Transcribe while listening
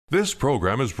This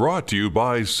program is brought to you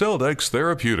by Celldex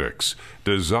Therapeutics,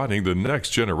 designing the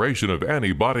next generation of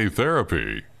antibody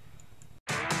therapy.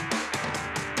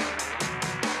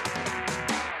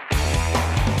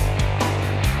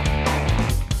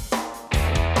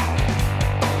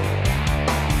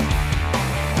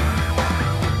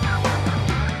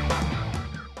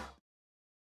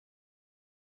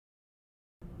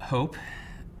 Hope.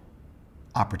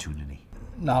 Opportunity.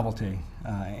 Novelty,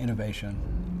 innovation.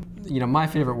 You know, my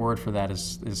favorite word for that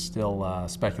is still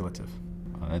speculative.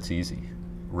 That's easy.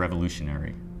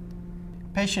 Revolutionary.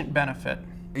 Patient benefit.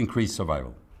 Increased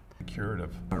survival.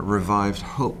 Curative. Revived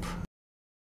hope.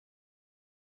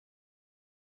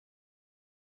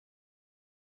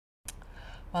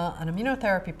 Well, an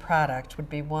immunotherapy product would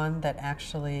be one that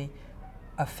actually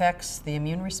affects the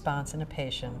immune response in a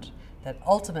patient that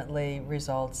ultimately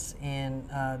results in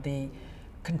the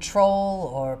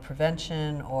control or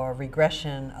prevention or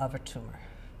regression of a tumor.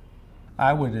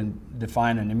 I would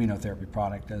define an immunotherapy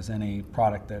product as any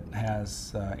product that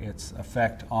has its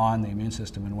effect on the immune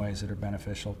system in ways that are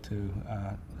beneficial to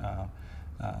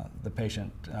the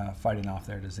patient fighting off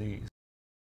their disease.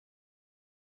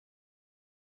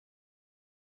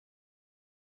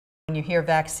 When you hear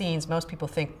vaccines, most people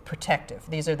think protective.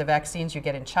 These are the vaccines you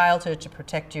get in childhood to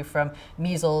protect you from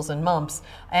measles and mumps.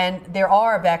 And there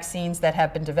are vaccines that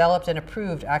have been developed and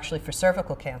approved actually for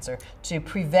cervical cancer to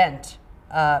prevent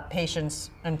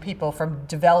patients and people from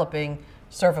developing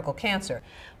cervical cancer.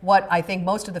 What I think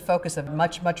most of the focus of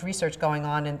much research going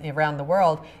on around the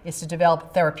world is to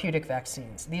develop therapeutic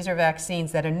vaccines. These are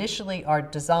vaccines that initially are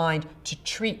designed to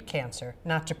treat cancer,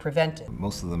 not to prevent it.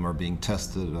 Most of them are being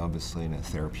tested, obviously, in a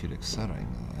therapeutic setting,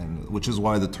 and which is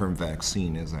why the term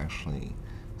vaccine is actually,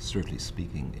 strictly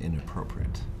speaking,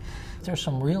 inappropriate. There's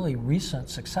some really recent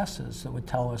successes that would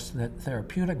tell us that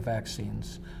therapeutic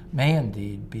vaccines may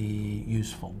indeed be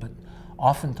useful, but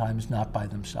oftentimes not by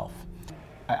themselves.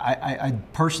 I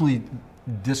personally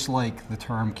dislike the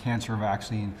term cancer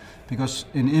vaccine because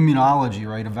in immunology,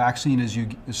 right, a vaccine is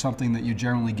something that you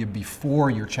generally give before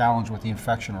you're challenged with the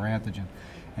infection or antigen.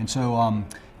 And so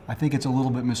I think it's a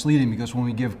little bit misleading because when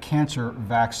we give cancer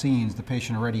vaccines, the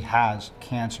patient already has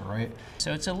cancer, right?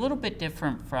 So it's a little bit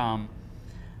different from,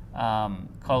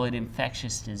 call it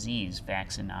infectious disease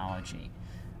vaccinology.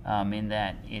 In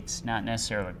that it's not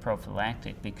necessarily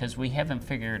prophylactic because we haven't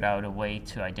figured out a way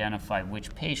to identify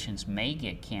which patients may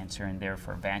get cancer and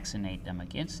therefore vaccinate them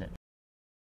against it.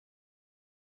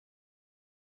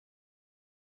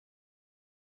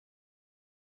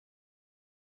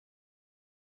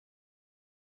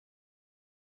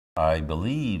 I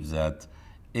believe that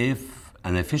if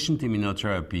an efficient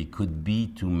immunotherapy could be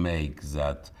to make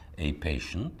that a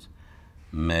patient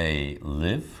may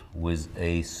live with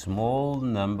a small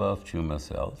number of tumor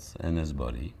cells in his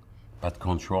body, but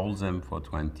controls them for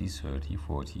 20, 30,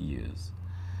 40 years.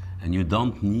 And you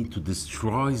don't need to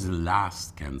destroy the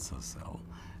last cancer cell,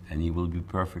 and he will be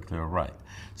perfectly all right.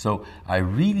 So I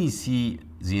really see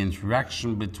the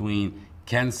interaction between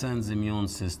cancer and the immune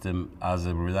system as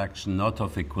a reduction not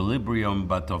of equilibrium,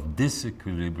 but of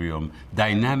disequilibrium,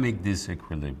 dynamic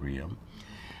disequilibrium.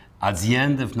 At the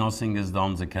end, if nothing is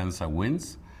done, the cancer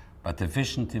wins, but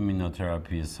efficient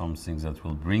immunotherapy is something that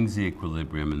will bring the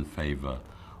equilibrium in favor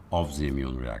of the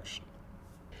immune reaction.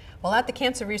 Well, at the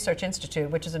Cancer Research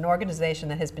Institute, which is an organization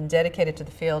that has been dedicated to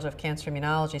the field of cancer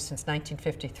immunology since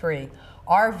 1953,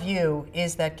 our view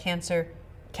is that cancer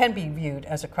can be viewed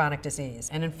as a chronic disease.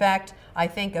 And in fact, I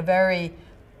think a very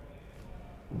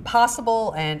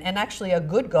possible and actually a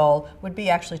good goal would be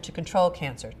actually to control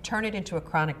cancer, turn it into a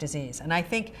chronic disease. And I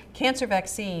think cancer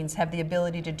vaccines have the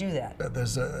ability to do that.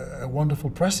 There's a wonderful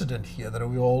precedent here that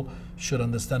we all should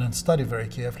understand and study very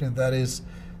carefully, and that is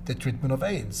the treatment of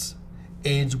AIDS.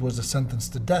 AIDS was a sentence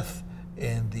to death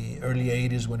in the early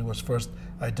 80s when it was first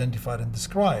identified and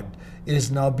described. It has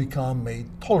now become a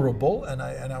tolerable, and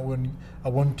I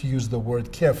want to use the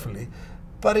word carefully,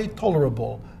 but a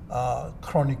tolerable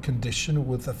chronic condition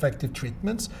with effective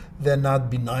treatments. They're not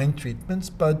benign treatments,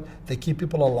 but they keep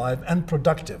people alive and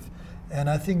productive. And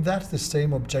I think that's the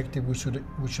same objective we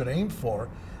should aim for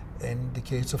in the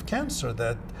case of cancer,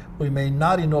 that we may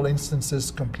not in all instances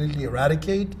completely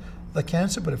eradicate the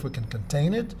cancer, but if we can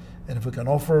contain it, and if we can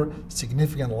offer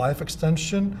significant life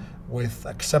extension with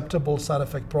acceptable side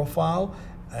effect profile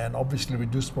and obviously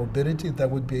reduce morbidity,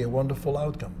 that would be a wonderful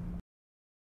outcome.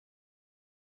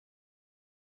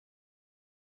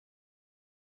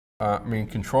 I mean,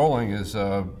 controlling is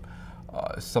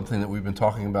something that we've been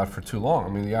talking about for too long. I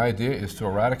mean, the idea is to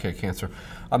eradicate cancer.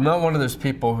 I'm not one of those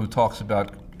people who talks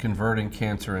about converting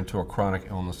cancer into a chronic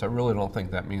illness. I really don't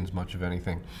think that means much of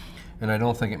anything. And I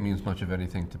don't think it means much of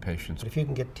anything to patients. But if you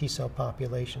can get T cell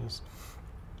populations,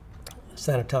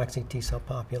 cytotoxic T cell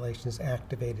populations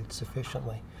activated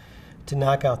sufficiently to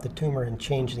knock out the tumor and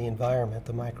change the environment,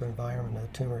 the microenvironment of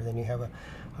the tumor, then you have a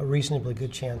reasonably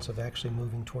good chance of actually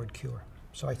moving toward cure.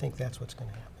 So I think that's what's going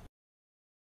to happen.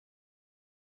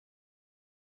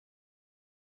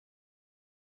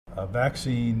 A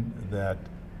vaccine that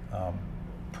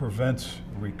prevents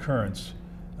recurrence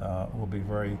will be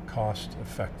very cost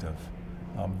effective.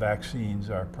 Vaccines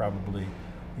are probably,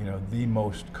 the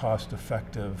most cost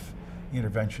effective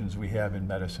interventions we have in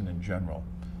medicine in general.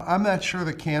 I'm not sure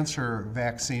that cancer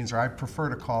vaccines, or I prefer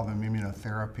to call them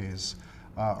immunotherapies,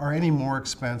 are any more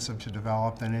expensive to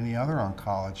develop than any other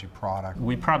oncology product.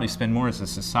 We probably spend more as a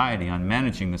society on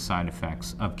managing the side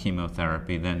effects of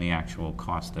chemotherapy than the actual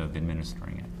cost of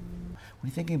administering it. When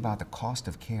you're thinking about the cost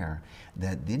of care,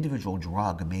 that the individual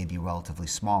drug may be relatively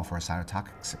small for a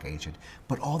cytotoxic agent,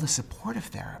 but all the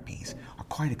supportive therapies are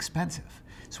quite expensive.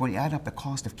 So when you add up the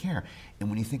cost of care, and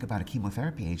when you think about a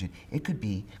chemotherapy agent, it could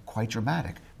be quite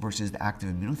dramatic versus the active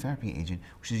immunotherapy agent,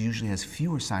 which usually has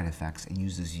fewer side effects and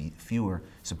uses fewer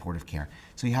supportive care.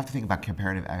 So you have to think about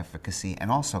comparative efficacy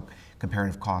and also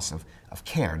comparative costs of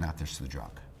care, not just the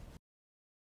drug.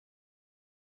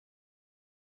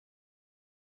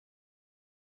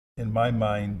 In my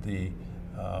mind, the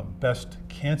best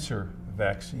cancer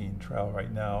vaccine trial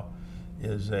right now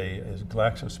is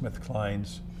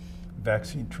GlaxoSmithKline's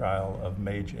vaccine trial of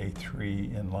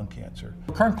MAGE-A3 in lung cancer.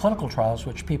 Current clinical trials,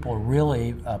 which people are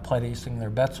really placing their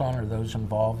bets on, are those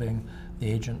involving the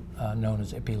agent known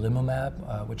as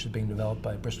ipilimumab, which is being developed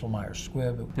by Bristol Myers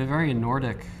Squibb. The Bavarian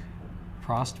Nordic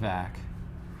ProstVac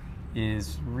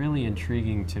is really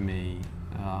intriguing to me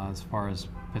as far as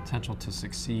potential to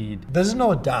succeed. There's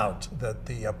no doubt that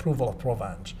the approval of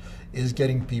Provenge is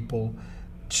getting people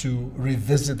to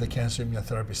revisit the cancer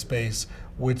immunotherapy space,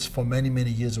 which for many, many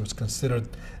years was considered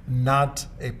not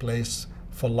a place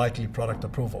for likely product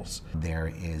approvals.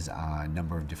 There is a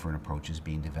number of different approaches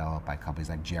being developed by companies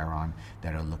like Geron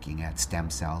that are looking at stem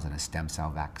cells and a stem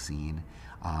cell vaccine.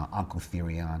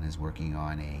 Oncotherion is working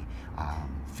on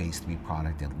a phase 3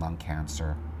 product in lung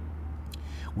cancer.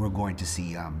 We're going to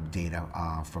see data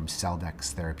from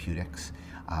Celldex Therapeutics,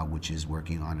 which is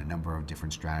working on a number of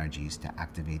different strategies to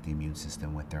activate the immune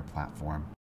system with their platform.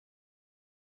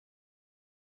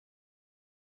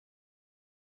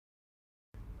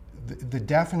 The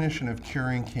definition of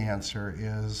curing cancer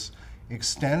is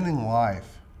extending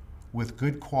life with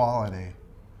good quality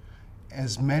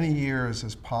as many years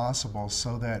as possible,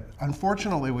 so that,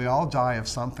 unfortunately, we all die of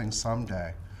something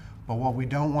someday. But what we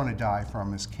don't want to die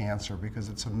from is cancer, because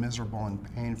it's a miserable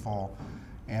and painful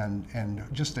and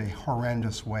just a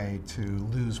horrendous way to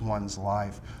lose one's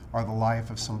life or the life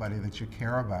of somebody that you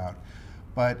care about.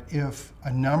 But if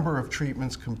a number of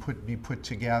treatments can be put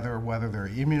together, whether they're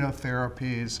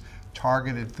immunotherapies,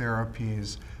 targeted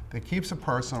therapies, that keeps a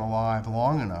person alive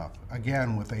long enough,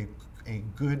 again with a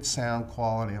good, sound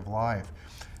quality of life,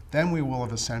 then we will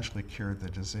have essentially cured the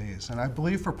disease. And I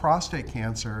believe for prostate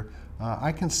cancer,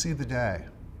 I can see the day.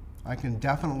 I can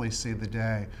definitely see the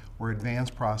day where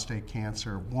advanced prostate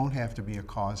cancer won't have to be a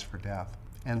cause for death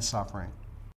and suffering.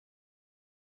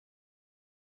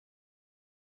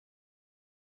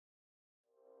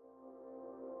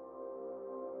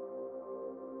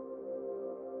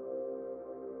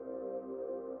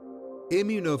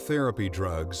 Immunotherapy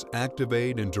drugs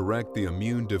activate and direct the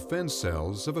immune defense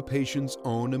cells of a patient's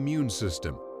own immune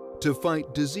system to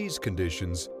fight disease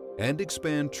conditions and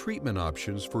expand treatment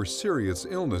options for serious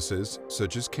illnesses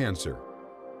such as cancer.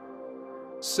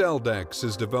 Celldex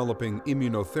is developing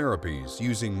immunotherapies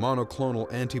using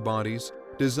monoclonal antibodies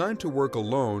designed to work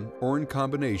alone or in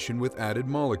combination with added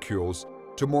molecules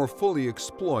to more fully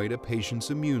exploit a patient's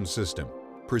immune system,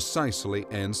 precisely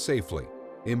and safely,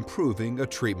 improving a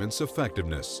treatment's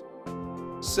effectiveness.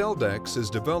 Celldex is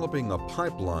developing a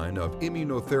pipeline of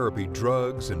immunotherapy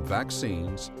drugs and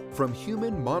vaccines from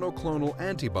human monoclonal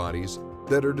antibodies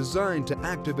that are designed to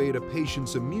activate a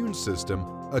patient's immune system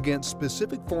against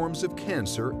specific forms of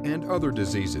cancer and other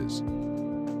diseases.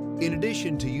 In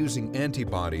addition to using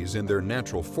antibodies in their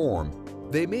natural form,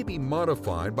 they may be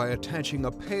modified by attaching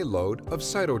a payload of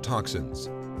cytotoxins.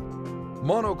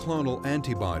 Monoclonal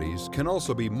antibodies can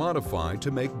also be modified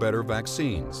to make better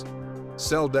vaccines.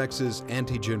 Celldex's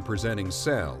antigen-presenting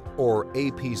cell, or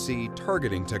APC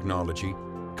targeting technology,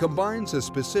 combines a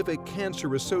specific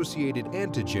cancer-associated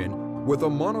antigen with a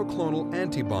monoclonal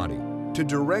antibody to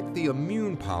direct the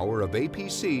immune power of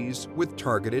APCs with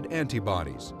targeted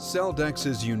antibodies.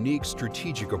 Celldex's unique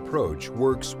strategic approach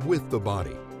works with the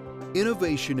body.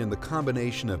 Innovation in the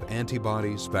combination of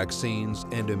antibodies, vaccines,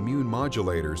 and immune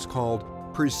modulators called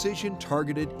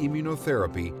precision-targeted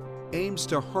immunotherapy aims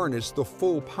to harness the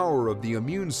full power of the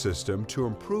immune system to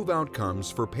improve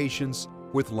outcomes for patients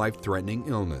with life-threatening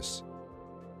illness.